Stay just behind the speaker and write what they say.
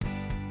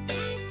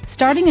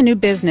Starting a new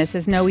business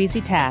is no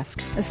easy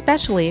task,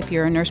 especially if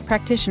you're a nurse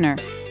practitioner.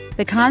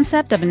 The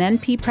concept of an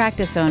NP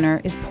practice owner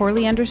is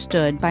poorly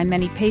understood by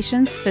many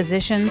patients,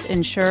 physicians,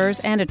 insurers,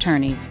 and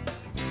attorneys.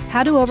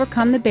 How to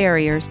overcome the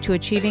barriers to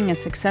achieving a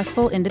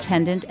successful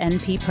independent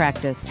NP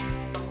practice.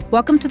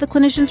 Welcome to the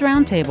Clinicians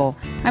Roundtable.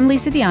 I'm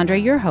Lisa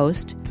DeAndre, your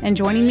host, and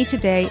joining me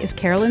today is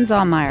Carolyn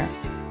Zahlmeyer,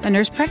 a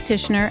nurse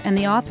practitioner and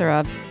the author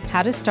of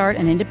How to Start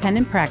an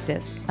Independent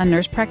Practice, a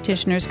Nurse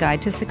Practitioner's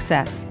Guide to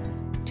Success.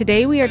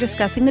 Today we are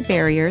discussing the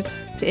barriers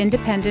to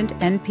independent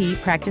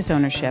NP practice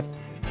ownership.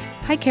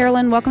 Hi,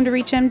 Carolyn. Welcome to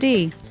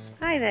ReachMD.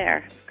 Hi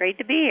there. Great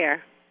to be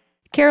here.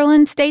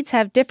 Carolyn, states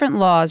have different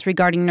laws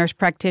regarding nurse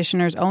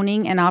practitioners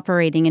owning and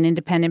operating an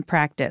independent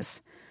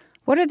practice.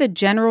 What are the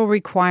general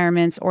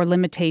requirements or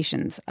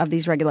limitations of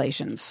these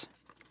regulations?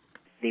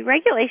 The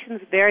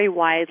regulations vary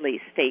widely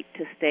state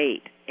to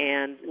state,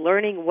 and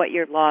learning what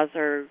your laws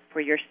are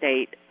for your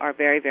state are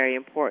very, very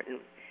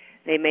important.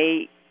 They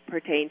may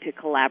pertain to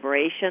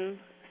collaboration,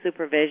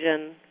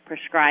 supervision,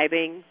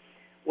 prescribing,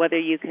 whether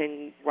you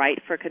can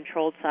write for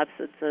controlled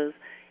substances,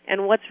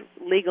 and what's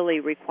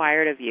legally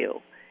required of you.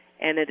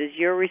 And it is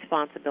your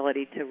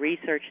responsibility to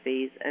research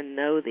these and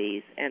know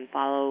these and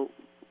follow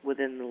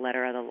within the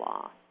letter of the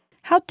law.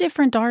 How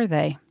different are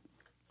they?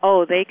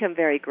 Oh, they can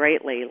vary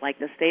greatly. Like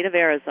the state of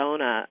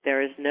Arizona,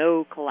 there is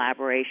no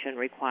collaboration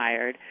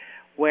required,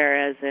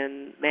 whereas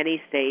in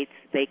many states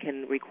they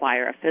can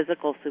require a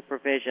physical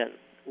supervision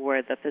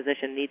where the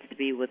physician needs to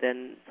be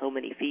within so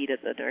many feet of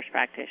the nurse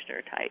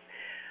practitioner type.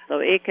 So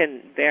it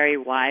can vary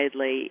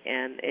widely,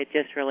 and it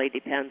just really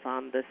depends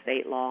on the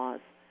state laws.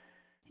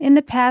 In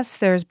the past,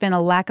 there's been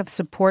a lack of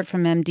support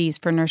from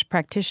MDs for nurse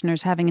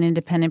practitioners having an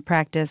independent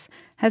practice.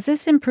 Has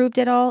this improved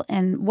at all,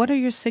 and what are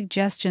your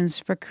suggestions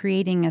for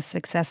creating a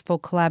successful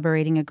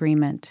collaborating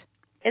agreement?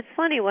 It's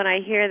funny when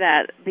I hear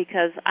that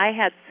because I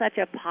had such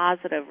a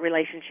positive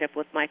relationship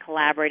with my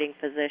collaborating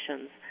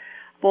physicians.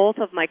 Both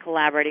of my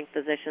collaborating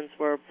physicians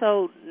were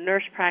so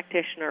nurse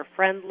practitioner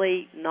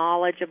friendly,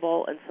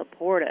 knowledgeable, and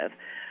supportive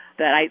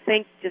that I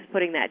think just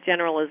putting that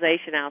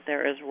generalization out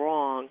there is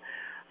wrong.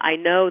 I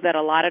know that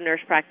a lot of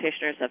nurse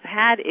practitioners have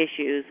had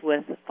issues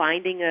with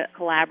finding a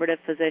collaborative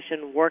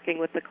physician, working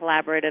with the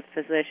collaborative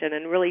physician,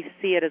 and really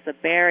see it as a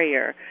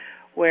barrier,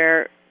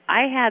 where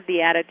I had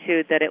the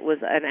attitude that it was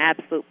an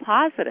absolute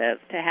positive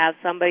to have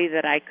somebody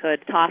that I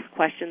could toss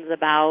questions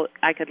about.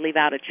 I could leave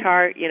out a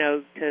chart,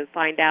 to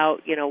find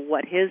out,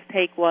 what his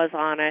take was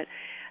on it.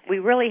 We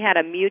really had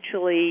a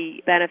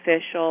mutually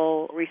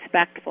beneficial,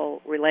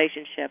 respectful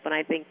relationship, and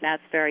I think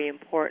that's very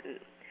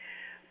important.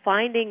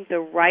 Finding the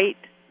right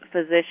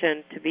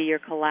physician to be your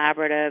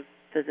collaborative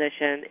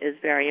physician is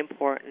very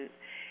important,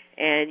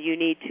 and you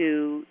need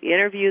to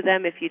interview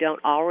them if you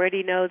don't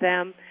already know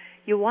them.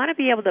 You want to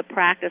be able to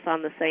practice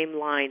on the same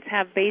lines,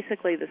 have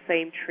basically the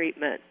same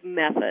treatment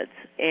methods,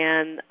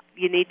 and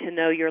you need to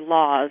know your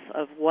laws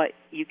of what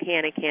you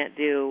can and can't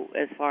do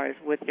as far as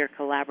with your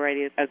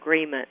collaborative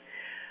agreement.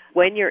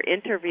 When you're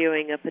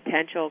interviewing a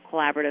potential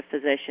collaborative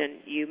physician,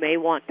 you may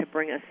want to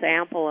bring a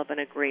sample of an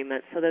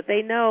agreement so that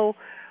they know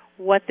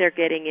what they're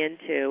getting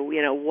into,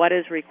 what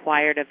is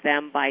required of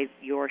them by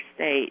your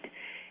state.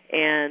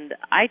 And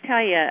I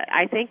tell you,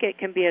 I think it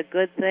can be a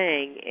good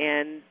thing,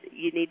 and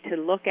you need to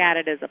look at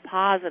it as a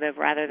positive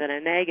rather than a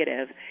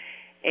negative,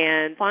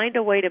 and find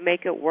a way to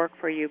make it work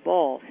for you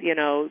both,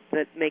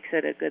 that makes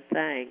it a good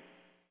thing.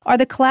 Are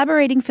the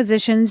collaborating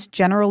physicians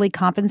generally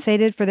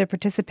compensated for their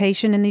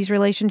participation in these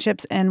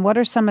relationships, and what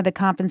are some of the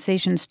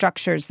compensation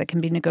structures that can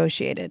be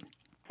negotiated?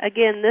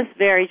 Again, this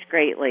varies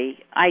greatly.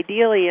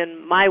 Ideally,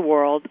 in my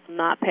world,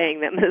 not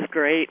paying them is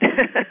great.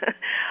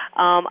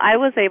 I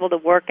was able to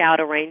work out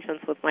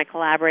arrangements with my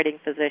collaborating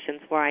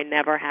physicians where I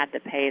never had to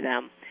pay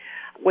them.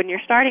 When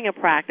you're starting a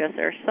practice,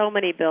 there are so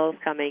many bills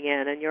coming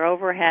in, and your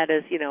overhead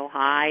is,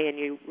 high, and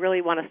you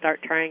really want to start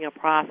turning a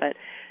profit.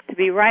 To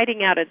be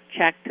writing out a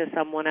check to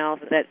someone else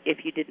that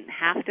if you didn't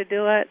have to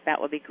do it,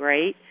 that would be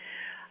great.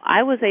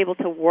 I was able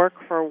to work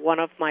for one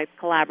of my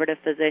collaborative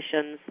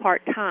physicians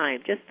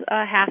part-time, just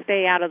a half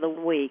day out of the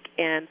week.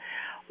 And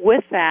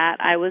with that,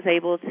 I was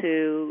able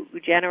to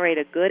generate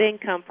a good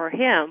income for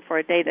him for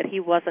a day that he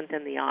wasn't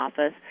in the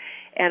office.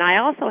 And I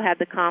also had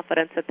the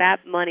confidence that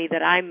that money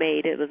that I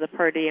made, it was a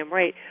per diem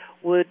rate,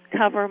 would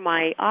cover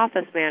my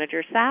office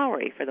manager's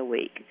salary for the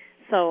week.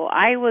 So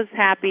I was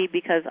happy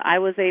because I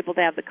was able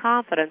to have the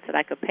confidence that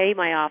I could pay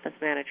my office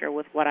manager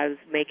with what I was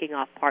making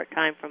off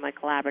part-time from my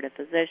collaborative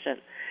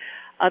physician.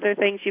 Other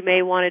things you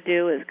may want to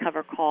do is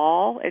cover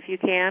call, if you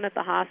can, at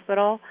the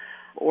hospital,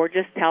 or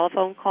just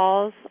telephone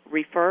calls,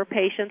 refer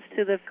patients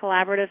to the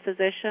collaborative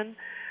physician.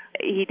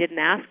 He didn't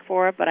ask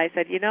for it, but I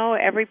said,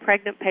 every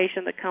pregnant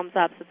patient that comes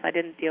up, since I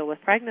didn't deal with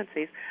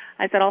pregnancies,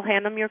 I said, I'll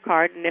hand them your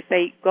card, and if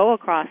they go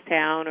across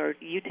town or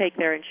you take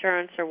their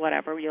insurance or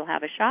whatever, you'll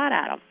have a shot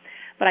at them.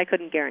 But I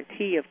couldn't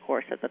guarantee, of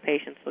course, that the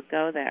patients would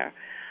go there.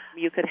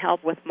 You can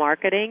help with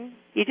marketing.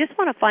 You just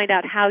want to find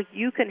out how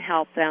you can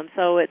help them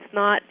so it's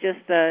not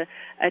just a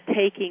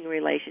taking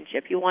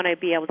relationship. You want to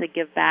be able to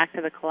give back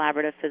to the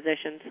collaborative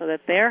physician so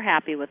that they're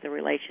happy with the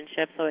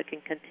relationship so it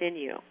can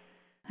continue.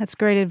 That's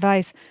great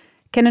advice.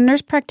 Can a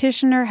nurse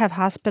practitioner have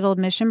hospital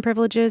admission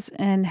privileges,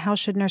 and how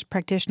should nurse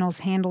practitioners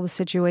handle the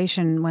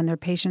situation when their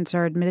patients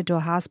are admitted to a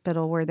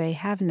hospital where they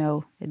have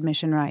no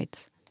admission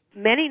rights?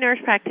 Many nurse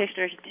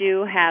practitioners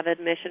do have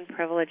admission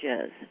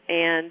privileges,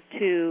 and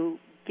to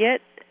get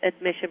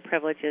admission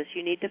privileges,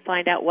 you need to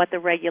find out what the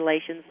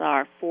regulations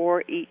are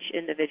for each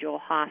individual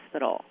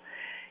hospital.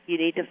 You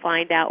need to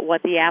find out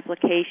what the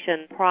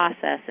application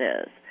process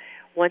is.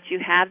 Once you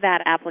have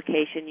that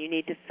application, you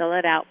need to fill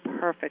it out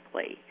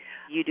perfectly.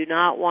 You do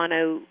not want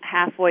to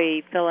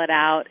halfway fill it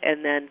out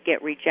and then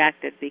get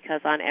rejected,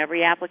 because on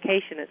every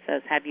application it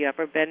says, have you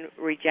ever been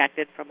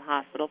rejected from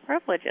hospital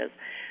privileges?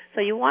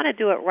 So you want to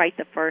do it right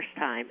the first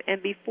time.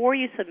 And before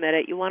you submit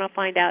it, you want to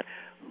find out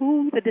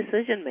who the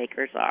decision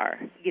makers are.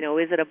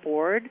 Is it a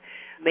board?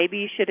 Maybe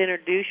you should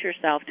introduce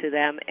yourself to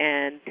them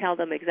and tell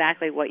them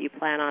exactly what you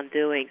plan on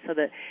doing, so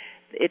that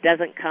it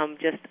doesn't come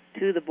just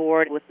to the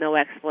board with no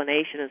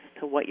explanation as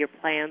to what your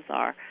plans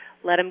are.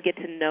 Let them get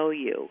to know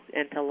you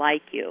and to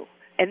like you.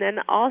 And then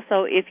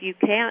also, if you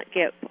can't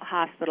get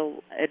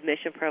hospital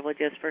admission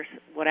privileges for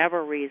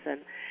whatever reason,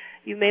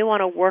 you may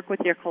want to work with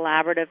your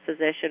collaborative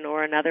physician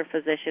or another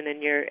physician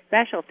in your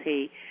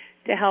specialty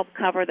to help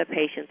cover the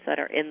patients that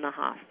are in the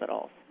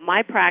hospital.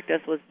 My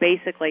practice was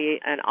basically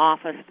an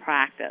office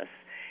practice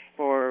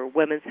for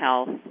women's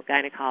health,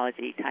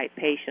 gynecology type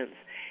patients.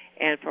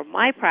 And for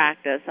my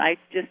practice, I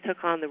just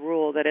took on the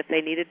rule that if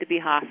they needed to be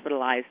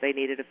hospitalized, they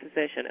needed a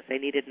physician. If they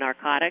needed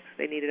narcotics,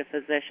 they needed a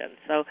physician.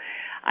 So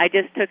I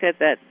just took it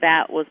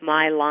that was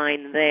my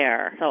line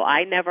there. So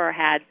I never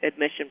had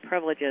admission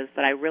privileges,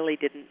 but I really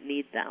didn't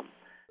need them.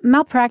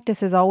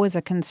 Malpractice is always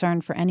a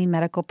concern for any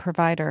medical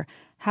provider.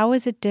 How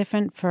is it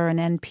different for an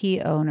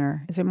NP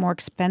owner? Is it more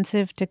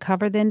expensive to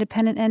cover the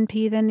independent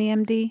NP than the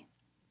MD?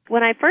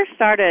 When I first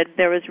started,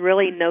 there was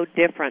really no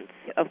difference.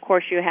 Of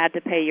course, you had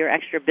to pay your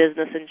extra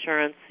business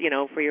insurance,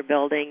 for your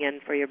building and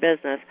for your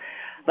business.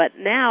 But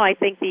now I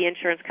think the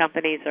insurance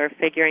companies are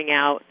figuring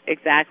out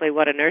exactly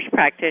what a nurse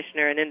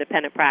practitioner in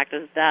independent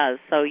practice does.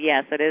 So,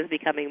 yes, it is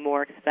becoming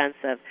more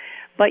expensive.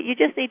 But you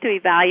just need to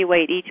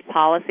evaluate each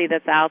policy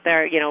that's out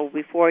there,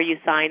 before you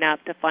sign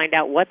up, to find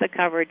out what the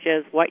coverage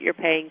is, what you're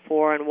paying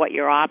for, and what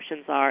your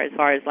options are as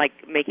far as,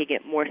 making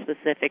it more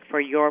specific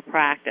for your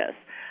practice.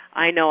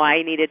 I know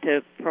I needed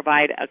to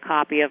provide a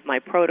copy of my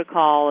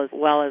protocol as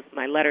well as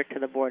my letter to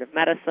the Board of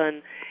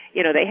Medicine.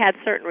 They had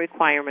certain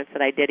requirements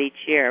that I did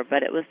each year,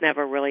 but it was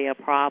never really a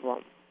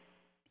problem.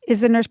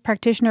 Is the nurse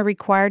practitioner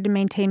required to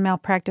maintain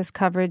malpractice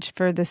coverage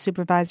for the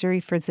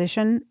supervisory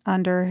physician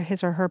under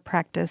his or her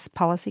practice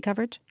policy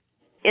coverage?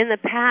 In the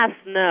past,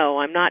 no.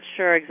 I'm not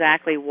sure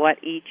exactly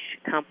what each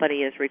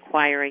company is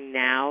requiring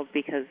now,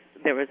 because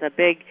there was a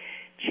big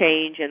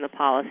change in the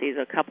policies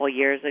a couple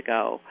years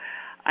ago.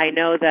 I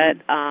know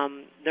that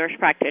nurse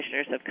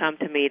practitioners have come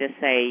to me to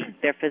say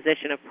their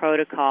physician of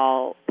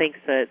protocol thinks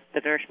that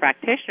the nurse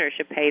practitioner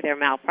should pay their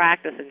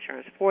malpractice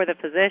insurance for the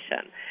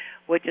physician,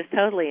 which is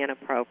totally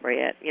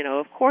inappropriate.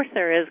 Of course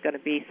there is going to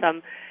be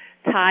some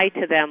tie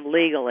to them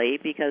legally,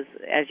 because,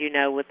 as you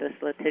know, with this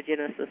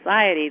litigious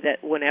society,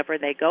 that whenever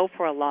they go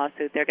for a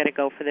lawsuit, they're going to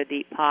go for the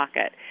deep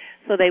pocket.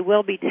 So they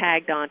will be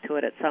tagged onto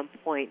it at some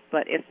point.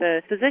 But if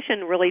the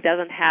physician really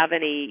doesn't have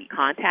any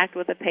contact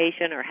with the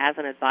patient or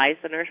hasn't advised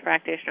the nurse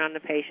practitioner on the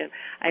patient,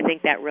 I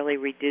think that really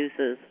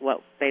reduces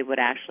what they would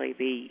actually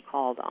be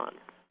called on.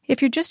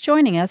 If you're just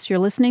joining us, you're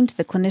listening to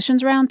the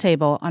Clinicians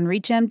Roundtable on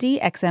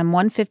ReachMD XM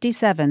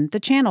 157, the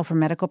channel for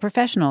medical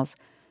professionals.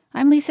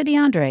 I'm Lisa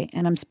DeAndre,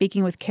 and I'm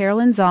speaking with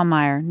Carolyn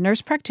Zahlmeyer,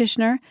 nurse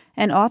practitioner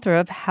and author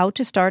of How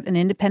to Start an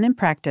Independent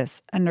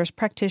Practice, a Nurse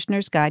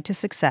Practitioner's Guide to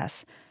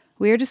Success.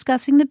 We are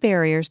discussing the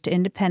barriers to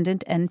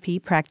independent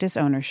NP practice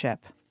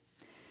ownership.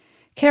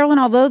 Carolyn,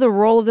 although the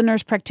role of the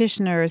nurse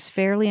practitioner is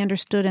fairly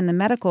understood in the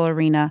medical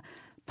arena,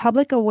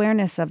 public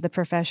awareness of the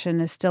profession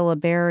is still a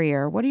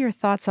barrier. What are your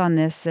thoughts on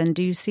this, and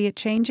do you see it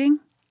changing?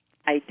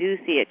 I do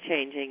see it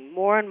changing.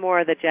 More and more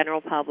of the general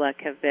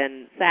public have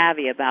been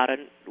savvy about it.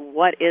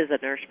 What is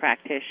a nurse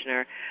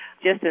practitioner?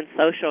 Just in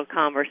social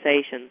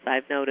conversations,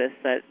 I've noticed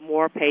that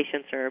more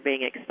patients are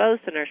being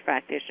exposed to nurse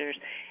practitioners,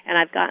 and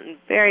I've gotten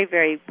very,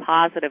 very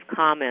positive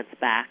comments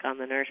back on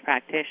the nurse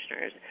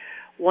practitioners.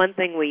 One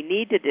thing we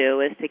need to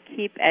do is to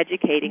keep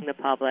educating the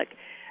public.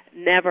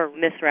 Never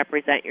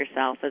misrepresent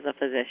yourself as a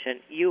physician.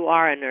 You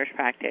are a nurse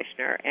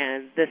practitioner,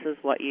 and this is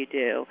what you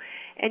do.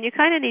 And you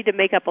kind of need to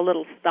make up a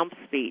little stump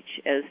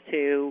speech as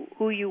to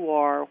who you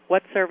are,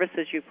 what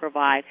services you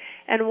provide,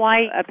 and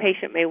why a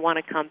patient may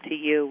want to come to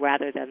you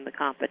rather than the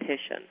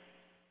competition.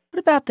 What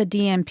about the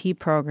DNP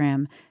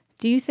program?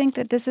 Do you think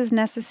that this is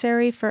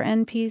necessary for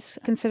NPs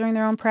considering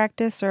their own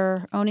practice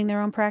or owning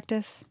their own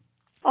practice?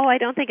 Oh, I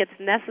don't think it's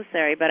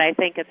necessary, but I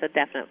think it's a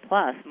definite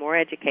plus. More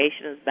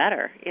education is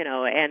better,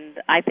 and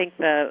I think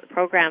the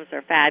programs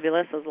are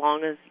fabulous as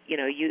long as,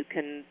 you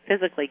can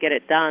physically get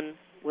it done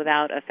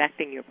without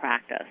affecting your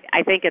practice.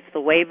 I think it's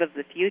the wave of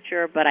the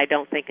future, but I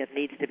don't think it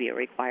needs to be a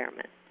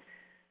requirement.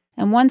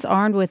 And once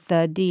armed with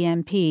the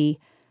DNP,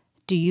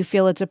 do you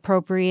feel it's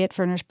appropriate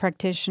for nurse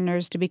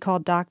practitioners to be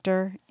called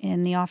doctor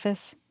in the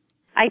office?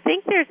 I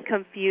think there's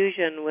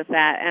confusion with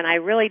that, and I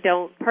really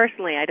don't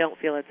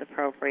feel it's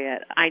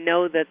appropriate. I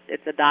know that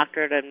it's a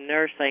doctorate in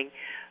nursing,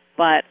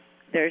 but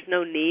there's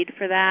no need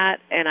for that,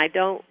 and I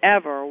don't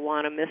ever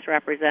want to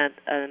misrepresent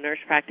a nurse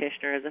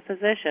practitioner as a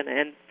physician.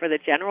 And for the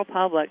general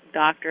public,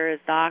 doctor is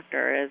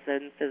doctor, as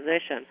in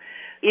physician.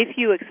 If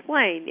you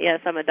explain,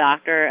 yes, I'm a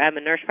doctor, I'm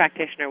a nurse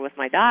practitioner with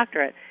my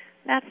doctorate,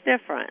 that's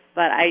different.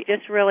 But I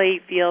just really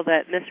feel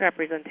that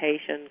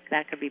misrepresentation,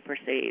 that could be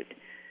perceived.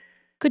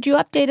 Could you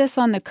update us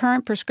on the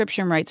current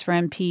prescription rights for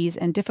NPs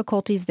and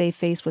difficulties they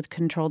face with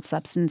controlled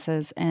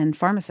substances and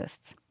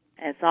pharmacists?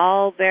 It's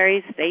all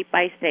varies state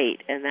by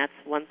state, and that's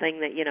one thing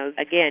that,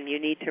 again, you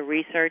need to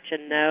research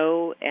and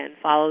know and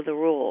follow the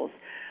rules.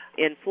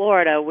 In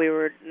Florida, we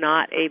were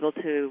not able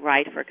to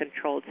write for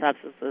controlled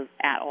substances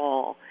at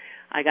all.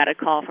 I got a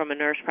call from a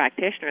nurse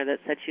practitioner that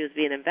said she was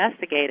being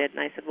investigated, and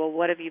I said, well,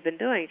 what have you been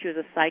doing? She was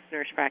a psych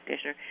nurse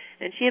practitioner,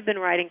 and she had been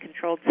writing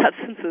controlled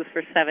substances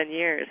for 7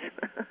 years.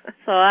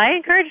 So I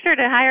encouraged her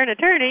to hire an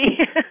attorney.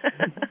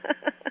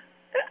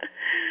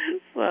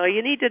 So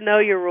you need to know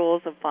your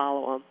rules and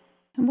follow them.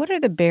 And what are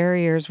the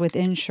barriers with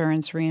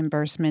insurance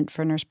reimbursement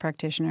for nurse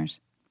practitioners?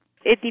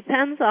 It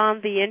depends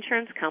on the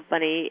insurance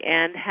company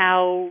and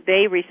how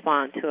they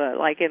respond to it.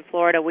 Like in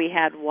Florida, we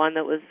had one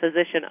that was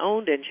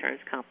physician-owned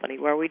insurance company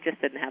where we just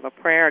didn't have a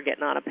prayer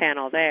getting on a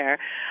panel there.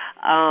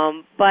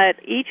 But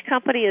each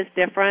company is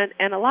different,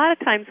 and a lot of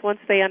times once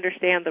they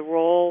understand the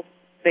role,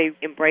 they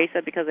embrace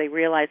it because they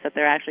realize that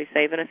they're actually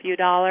saving a few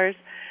dollars.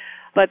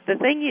 But the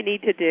thing you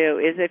need to do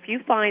is if you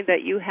find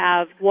that you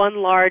have one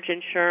large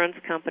insurance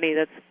company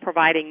that's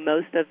providing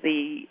most of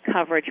the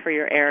coverage for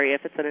your area,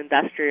 if it's an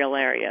industrial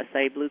area,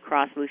 say Blue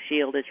Cross Blue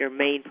Shield is your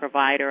main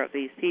provider of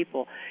these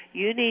people,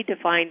 you need to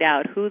find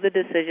out who the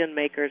decision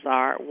makers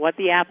are, what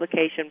the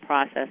application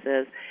process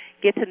is,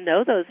 get to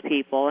know those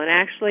people and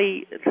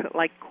actually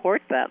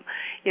court them.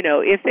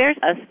 If there's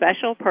a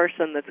special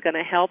person that's going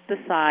to help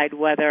decide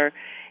whether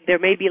there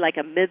may be like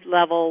a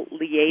mid-level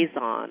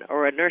liaison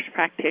or a nurse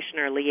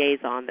practitioner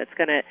liaison that's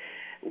going to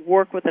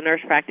work with the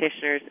nurse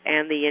practitioners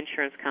and the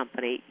insurance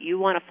company. You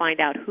want to find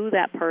out who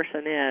that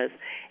person is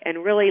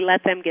and really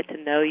let them get to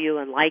know you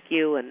and like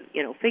you and,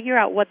 figure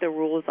out what the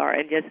rules are.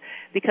 And just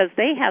because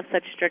they have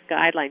such strict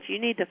guidelines, you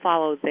need to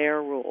follow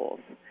their rules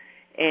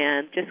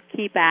and just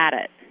keep at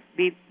it.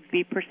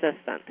 Be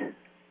persistent.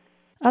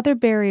 Other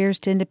barriers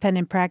to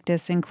independent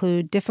practice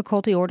include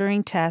difficulty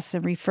ordering tests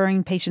and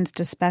referring patients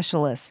to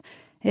specialists.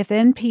 If the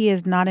NP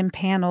is not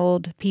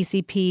impaneled,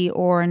 PCP,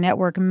 or a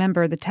network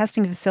member, the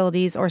testing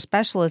facilities or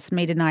specialists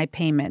may deny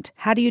payment.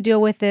 How do you deal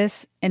with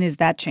this, and is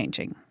that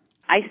changing?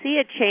 I see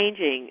it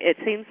changing. It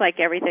seems like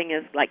everything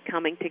is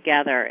coming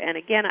together. And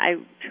again, I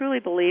truly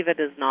believe it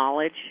is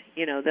knowledge,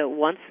 that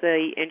once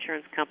the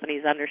insurance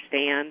companies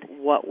understand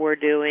what we're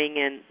doing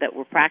and that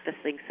we're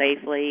practicing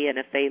safely, and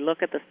if they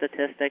look at the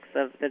statistics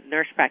of the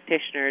nurse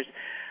practitioners,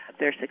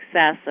 their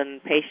success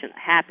and patient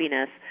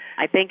happiness,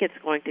 I think it's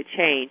going to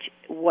change.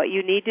 What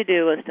you need to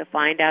do is to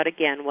find out,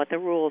 again, what the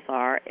rules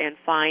are and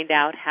find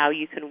out how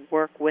you can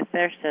work with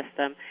their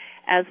system,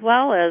 as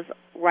well as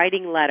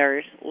writing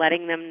letters,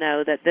 letting them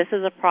know that this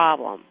is a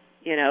problem,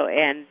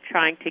 and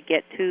trying to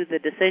get to the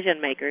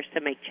decision makers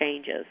to make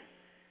changes.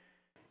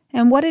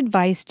 And what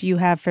advice do you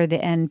have for the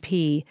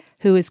NP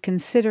who is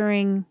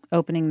considering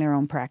opening their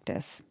own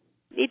practice?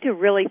 You need to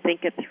really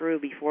think it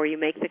through before you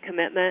make the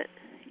commitment.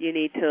 You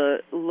need to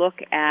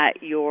look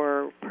at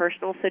your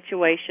personal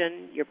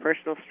situation, your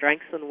personal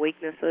strengths and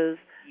weaknesses,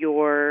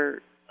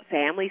 your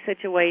family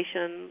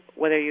situation,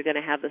 whether you're going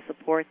to have the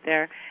support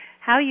there,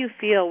 how you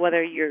feel,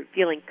 whether you're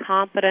feeling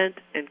competent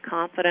and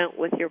confident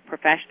with your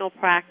professional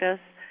practice.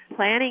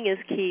 Planning is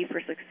key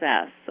for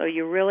success, so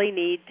you really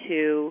need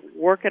to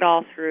work it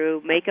all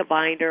through, make a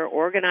binder,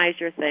 organize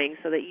your things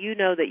so that you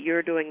know that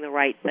you're doing the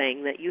right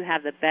thing, that you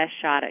have the best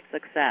shot at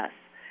success.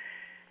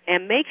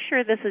 And make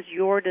sure this is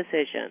your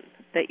decision,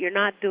 that you're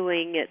not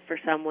doing it for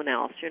someone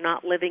else. You're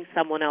not living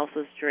someone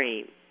else's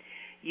dream.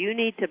 You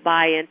need to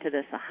buy into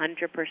this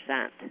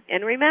 100%.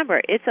 And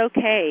remember, it's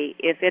okay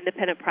if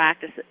independent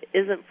practice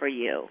isn't for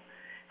you.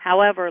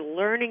 However,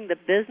 learning the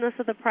business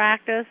of the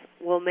practice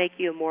will make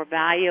you a more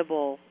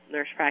valuable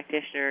nurse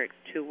practitioner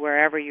to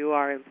wherever you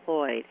are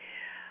employed.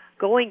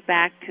 Going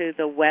back to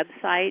the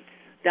websites,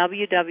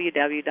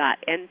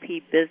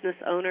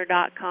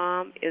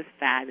 www.npbusinessowner.com is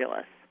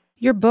fabulous.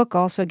 Your book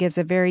also gives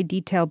a very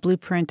detailed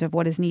blueprint of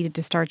what is needed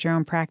to start your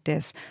own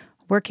practice.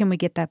 Where can we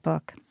get that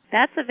book?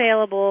 That's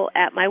available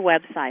at my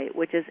website,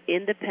 which is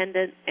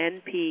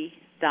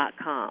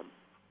independentnp.com.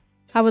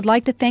 I would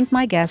like to thank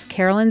my guest,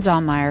 Carolyn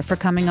Zahlmeyer, for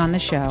coming on the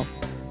show.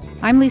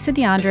 I'm Lisa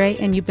DeAndre,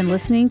 and you've been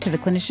listening to the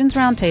Clinicians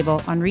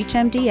Roundtable on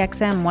ReachMD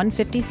XM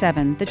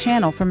 157, the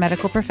channel for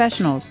medical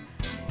professionals.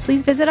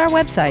 Please visit our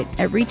website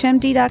at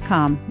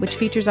reachmd.com, which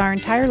features our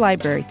entire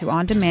library through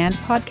on-demand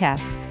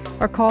podcasts,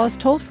 or call us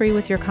toll-free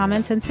with your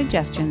comments and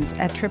suggestions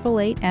at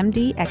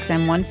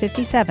 888-MD-XM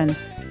 157.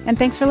 And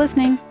thanks for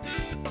listening.